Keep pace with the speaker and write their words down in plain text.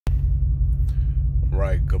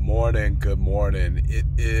right. Good morning. Good morning. It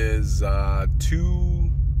is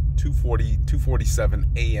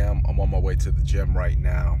 2:47 a.m. I'm on my way to the gym right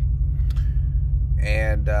now.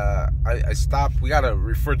 And I stopped. We got a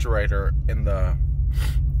refrigerator in the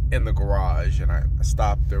garage, and I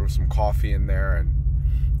stopped. There was some coffee in there, and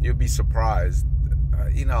you'd be surprised.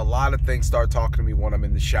 A lot of things start talking to me when I'm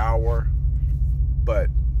in the shower, but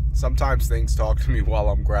sometimes things talk to me while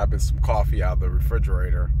I'm grabbing some coffee out of the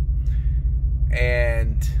refrigerator.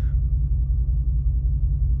 And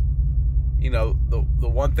the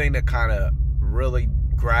one thing that kind of really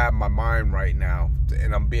grabbed my mind right now,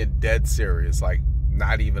 and I'm being dead serious, like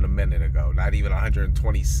not even a minute ago, not even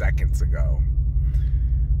 120 seconds ago,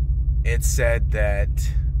 it said that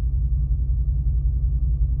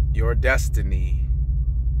your destiny,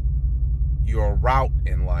 your route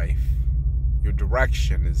in life, your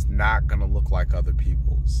direction is not going to look like other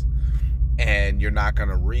people's. And you're not going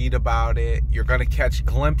to read about it. You're going to catch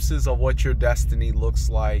glimpses of what your destiny looks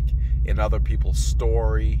like in other people's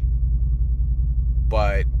story.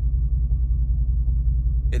 But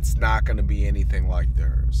it's not going to be anything like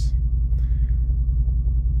theirs.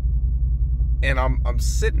 And I'm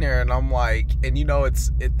sitting there and I'm like, and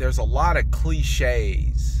there's a lot of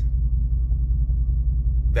cliches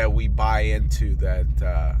that we buy into,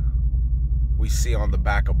 that we see on the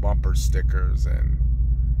back of bumper stickers, and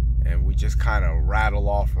we just kind of rattle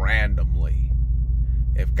off randomly.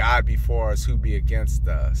 If God be for us, who be against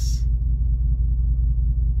us?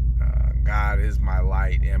 God is my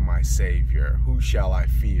light and my Savior. Who shall I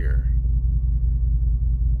fear?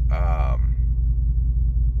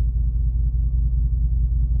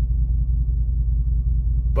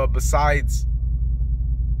 But besides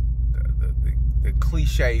the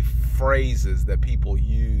cliche phrases that people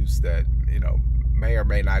use that, may or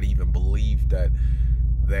may not even believe that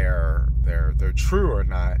they're true or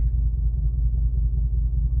not,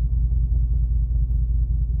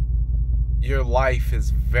 your life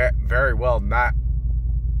is very well not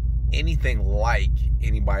anything like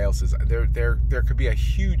anybody else's. There could be a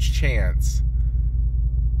huge chance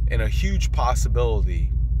and a huge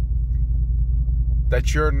possibility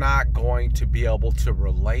that you're not going to be able to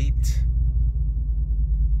relate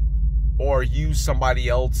or use somebody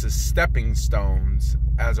else's stepping stones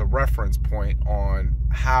as a reference point on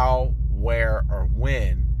how, where, or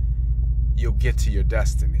when you'll get to your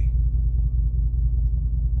destiny.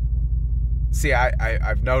 See,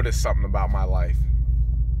 I've noticed something about my life.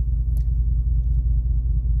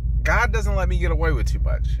 God doesn't let me get away with too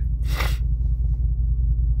much.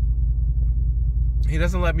 He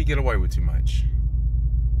doesn't let me get away with too much.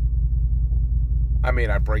 I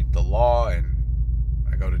mean, I break the law and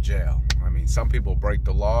I go to jail. I mean, some people break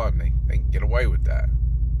the law and they can get away with that.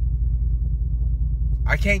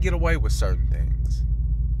 I can't get away with certain things.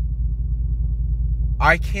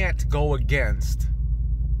 I can't go against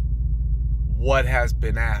what has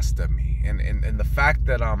been asked of me. And the fact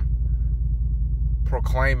that I'm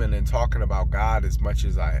proclaiming and talking about God as much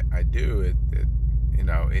as I do,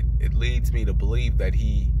 it leads me to believe that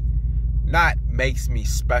He not makes me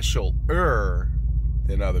special-er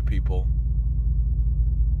than other people,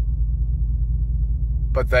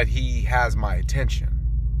 but that He has my attention.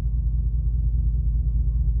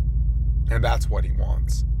 And that's what He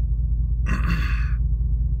wants.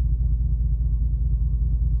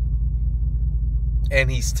 And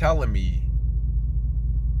He's telling me,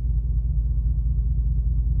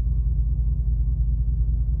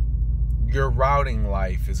 your routing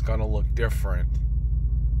life is going to look different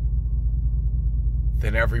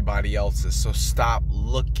than everybody else's. So stop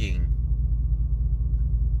looking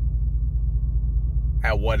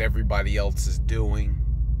at what everybody else is doing,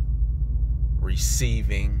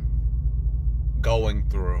 receiving, going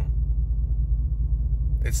through.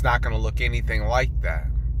 It's not going to look anything like that.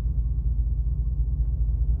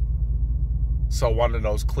 So one of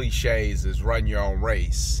those cliches is run your own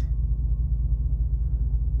race.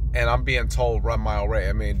 And I'm being told run my own race.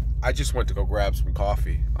 I mean, I just went to go grab some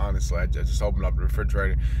coffee, honestly. I just opened up the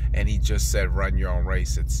refrigerator and he just said run your own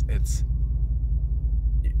race.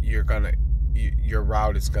 Your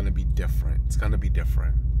route is going to be different. It's going to be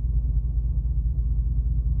different.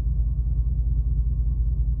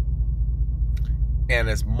 And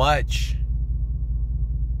as much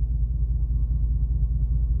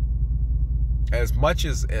as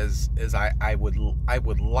I would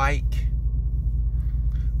like,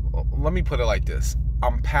 let me put it like this.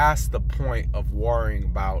 I'm past the point of worrying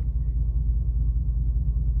about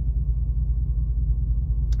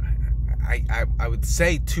I would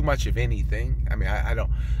say too much of anything. I mean, I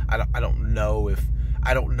don't know if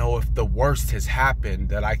the worst has happened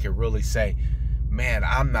that I can really say, man,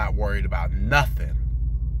 I'm not worried about nothing.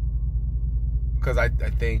 Because I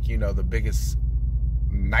think, you know, the biggest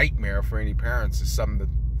nightmare for any parents is something that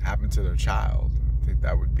happened to their child. I think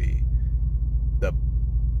that would be the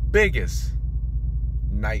biggest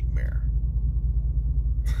nightmare.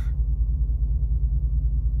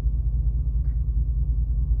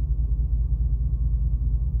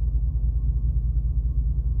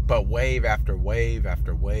 But wave after wave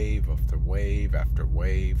after wave after wave after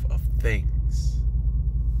wave of things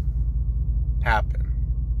happen.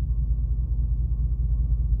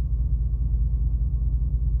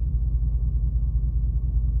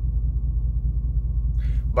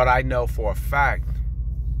 But I know for a fact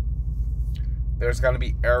there's going to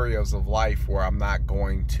be areas of life where I'm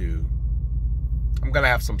going to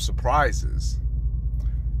have some surprises,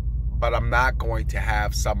 but I'm not going to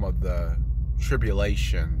have some of the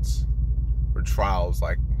tribulations or trials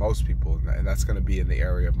like most people, and that's going to be in the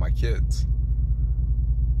area of my kids.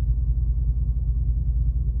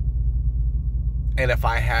 And if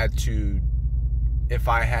I had to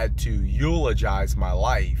eulogize my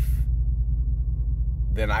life,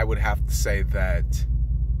 then I would have to say that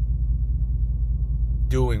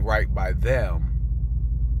doing right by them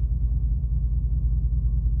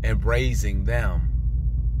and raising them,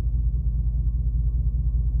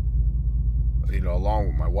 you know, along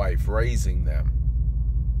with my wife, raising them,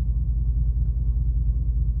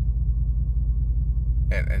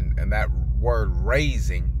 and that word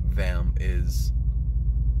raising them is,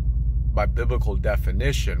 by biblical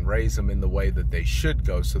definition, raise them in the way that they should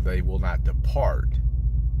go so they will not depart.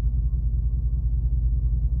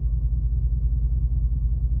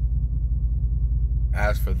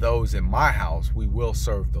 As for those in my house, we will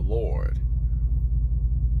serve the Lord,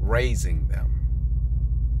 raising them.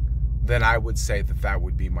 Then I would say that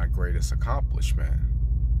would be my greatest accomplishment.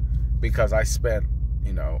 Because I spent,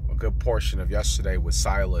 you know, a good portion of yesterday with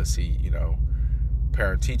Silas. He, you know,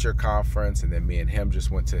 parent-teacher conference, and then me and him just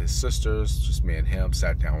went to his sister's. Just me and him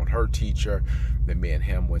sat down with her teacher. Then me and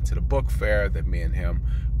him went to the book fair. Then me and him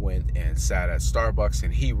went and sat at Starbucks,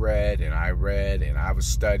 and he read and I read, and I was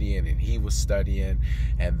studying and he was studying.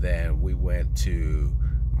 And then we went to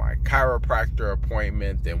my chiropractor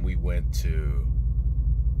appointment. Then we went to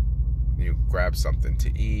grab something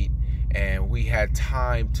to eat, and we had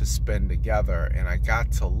time to spend together. And I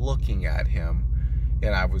got to looking at him,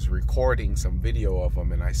 and I was recording some video of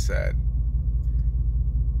him, and I said,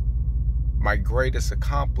 my greatest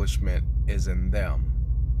accomplishment is in them.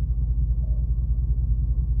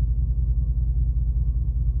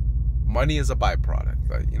 Money is a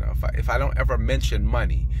byproduct. You know, if I don't ever mention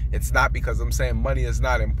money, it's not because I'm saying money is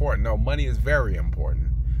not important. No, money is very important,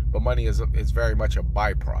 but money is very much a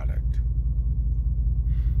byproduct.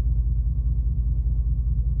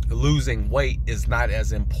 Losing weight is not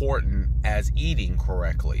as important as eating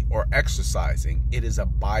correctly or exercising. It is a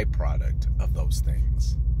byproduct of those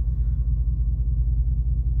things.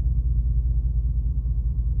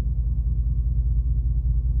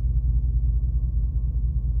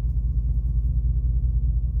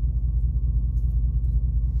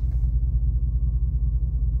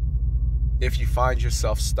 If you find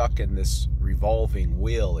yourself stuck in this revolving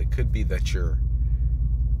wheel, it could be that you're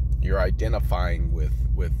identifying with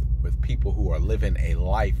people who are living a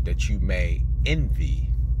life that you may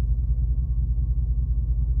envy.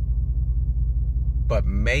 But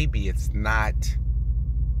maybe it's not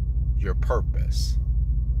your purpose.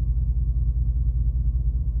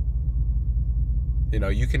 You know,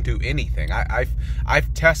 you can do anything.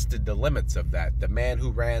 I've tested the limits of that. The man who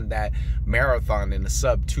ran that marathon in a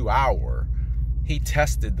sub 2 hour, he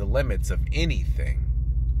tested the limits of anything.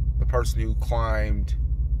 The person who climbed,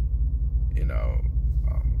 you know,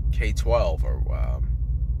 K12 or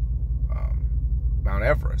Mount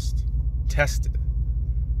Everest, tested.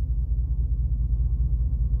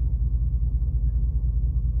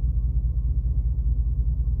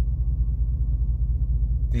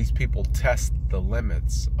 These people test the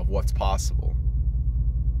limits of what's possible.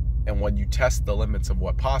 And when you test the limits of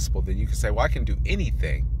what's possible, then you can say, well, I can do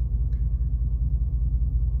anything.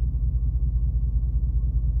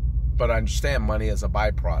 But I understand money is a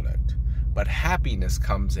byproduct. But happiness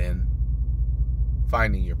comes in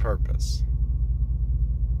finding your purpose.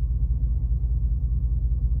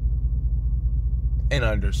 And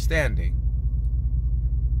understanding,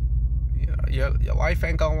 you know, your life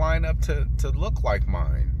ain't gonna line up to look like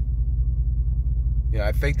mine. You know,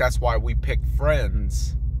 I think that's why we pick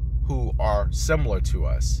friends who are similar to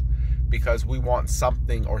us, because we want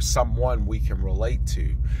something or someone we can relate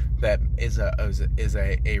to that is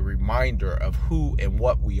a reminder of who and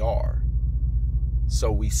what we are. So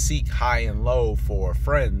we seek high and low for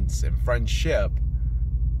friends and friendship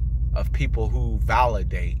of people who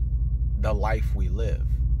validate the life we live.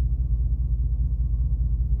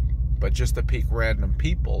 But just to pick random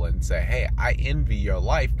people and say, hey, I envy your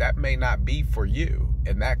life, that may not be for you.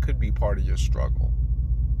 And that could be part of your struggle.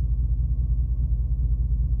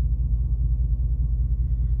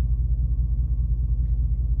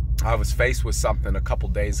 I was faced with something a couple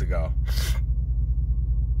days ago.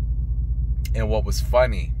 And what was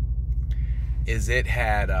funny is it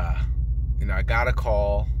had, I got a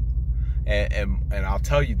call, and I'll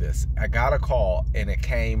tell you this. I got a call, and it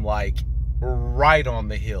came like right on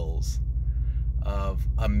the heels of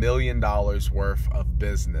 $1 million worth of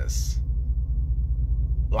business.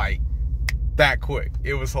 Like, that quick.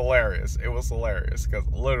 It was hilarious. It was hilarious because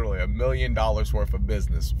literally $1 million worth of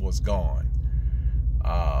business was gone.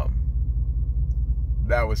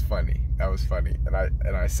 That was funny. That was funny. And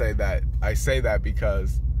I say that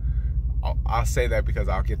because I'll say that because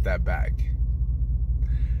I'll get that back.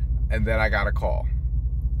 And then I got a call.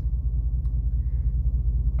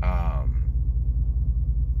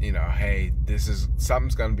 Hey,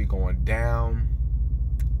 something's gonna be going down,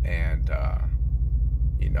 and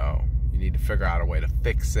you need to figure out a way to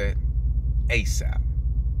fix it ASAP.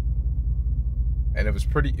 And it was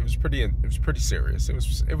pretty serious. It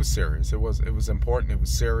was serious. It was important. It was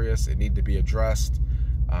serious. It needed to be addressed.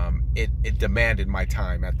 It demanded my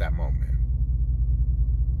time at that moment.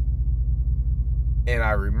 And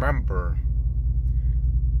I remember,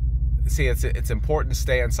 see, it's important to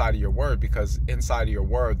stay inside of your word, because inside of your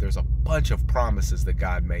word there's a bunch of promises that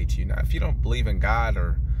God made to you. Now, if you don't believe in God,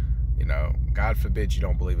 or God forbid you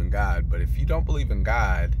don't believe in God, but if you don't believe in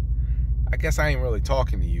God, I guess I ain't really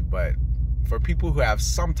talking to you. But for people who have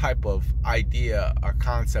some type of idea or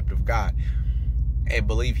concept of God and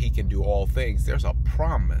believe he can do all things, there's a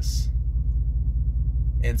promise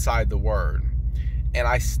inside the word. And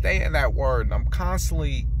I stay in that word, and I'm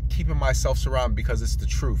constantly keeping myself surrounded because it's the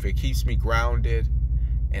truth. It keeps me grounded,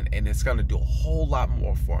 and it's going to do a whole lot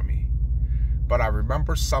more for me. But I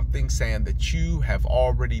remember something saying that you have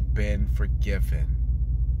already been forgiven.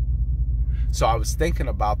 So I was thinking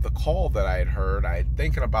about the call that I had heard. I had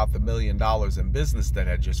thinking about the $1 million in business that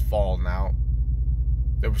had just fallen out.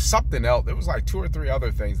 There was something else. There was like 2 or 3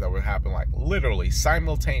 other things that would happen, like literally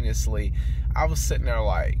simultaneously. I was sitting there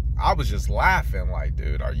like, I was just laughing like,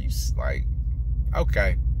 dude, are you like,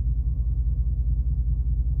 okay.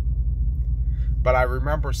 But I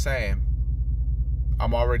remember saying,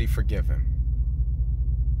 I'm already forgiven.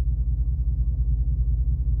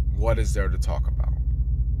 What is there to talk about?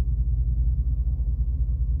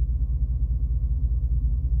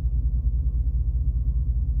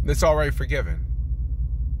 It's already forgiven.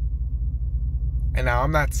 And now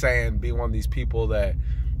I'm not saying be one of these people that,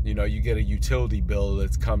 you get a utility bill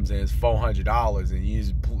that comes in, it's $400, and you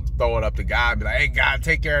just throw it up to God and be like, hey, God,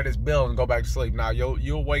 take care of this bill, and go back to sleep. Now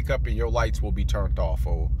you'll wake up and your lights will be turned off.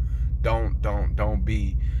 Or don't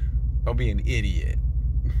be an idiot.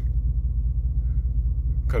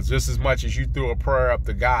 Because just as much as you threw a prayer up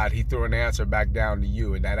to God, he threw an answer back down to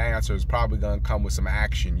you. And that answer is probably going to come with some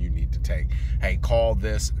action you need to take. Hey, call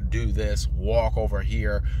this, do this, walk over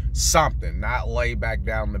here, something. Not lay back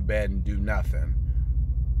down in the bed and do nothing.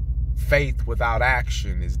 Faith without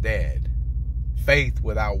action is dead. Faith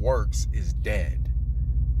without works is dead.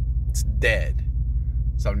 It's dead.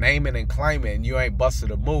 So name it and claim it, and you ain't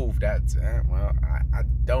busted a move. That's, I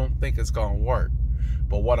don't think it's going to work.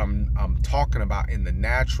 But what I'm talking about in the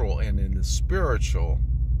natural and in the spiritual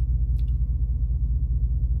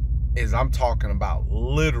is I'm talking about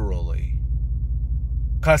literally.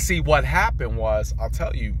 Because see, what happened was, I'll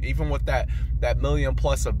tell you, even with that $1 million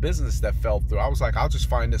plus of business that fell through, I was like, I'll just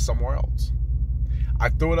find this somewhere else. I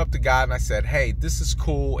threw it up to God and I said, hey, this is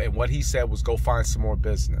cool. And what he said was, go find some more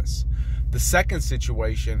business. The second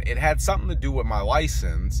situation, it had something to do with my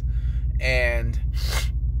license. And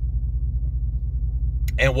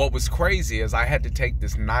what was crazy is I had to take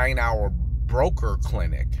this 9-hour broker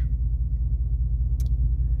clinic.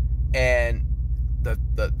 And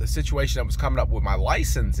the situation that was coming up with my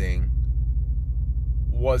licensing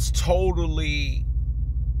was totally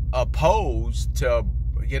opposed to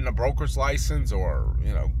getting a broker's license or,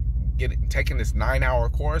 taking this 9-hour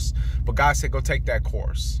course. But God said, go take that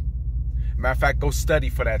course. Matter of fact, go study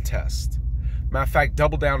for that test. Matter of fact,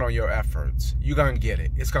 double down on your efforts. You're going to get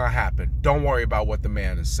it. It's going to happen. Don't worry about what the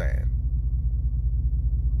man is saying.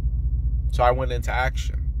 So I went into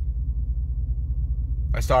action.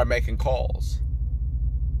 I started making calls.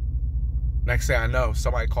 Next thing I know,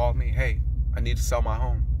 somebody called me. Hey, I need to sell my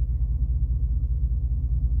home.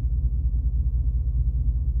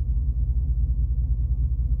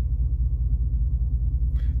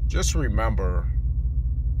 Just remember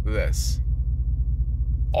this.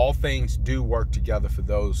 all things do work together for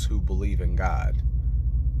those who believe in God.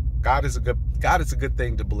 God is a good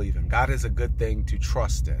thing to believe in. God is a good thing to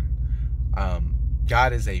trust in.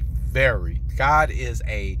 God is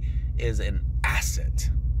an asset.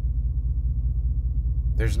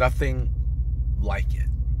 There's nothing like it.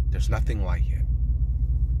 There's nothing like it.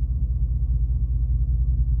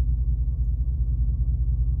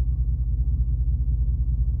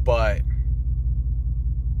 But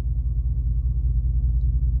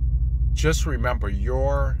just remember,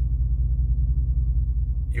 you're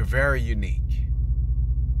very unique.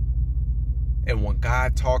 And when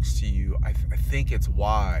God talks to you, I think it's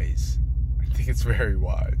wise. I think it's very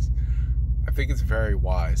wise. I think it's very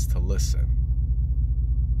wise to listen.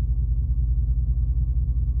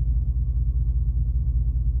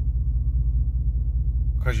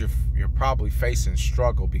 Because you're probably facing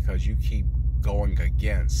struggle because you keep going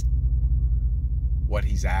against what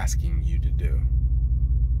he's asking you to do.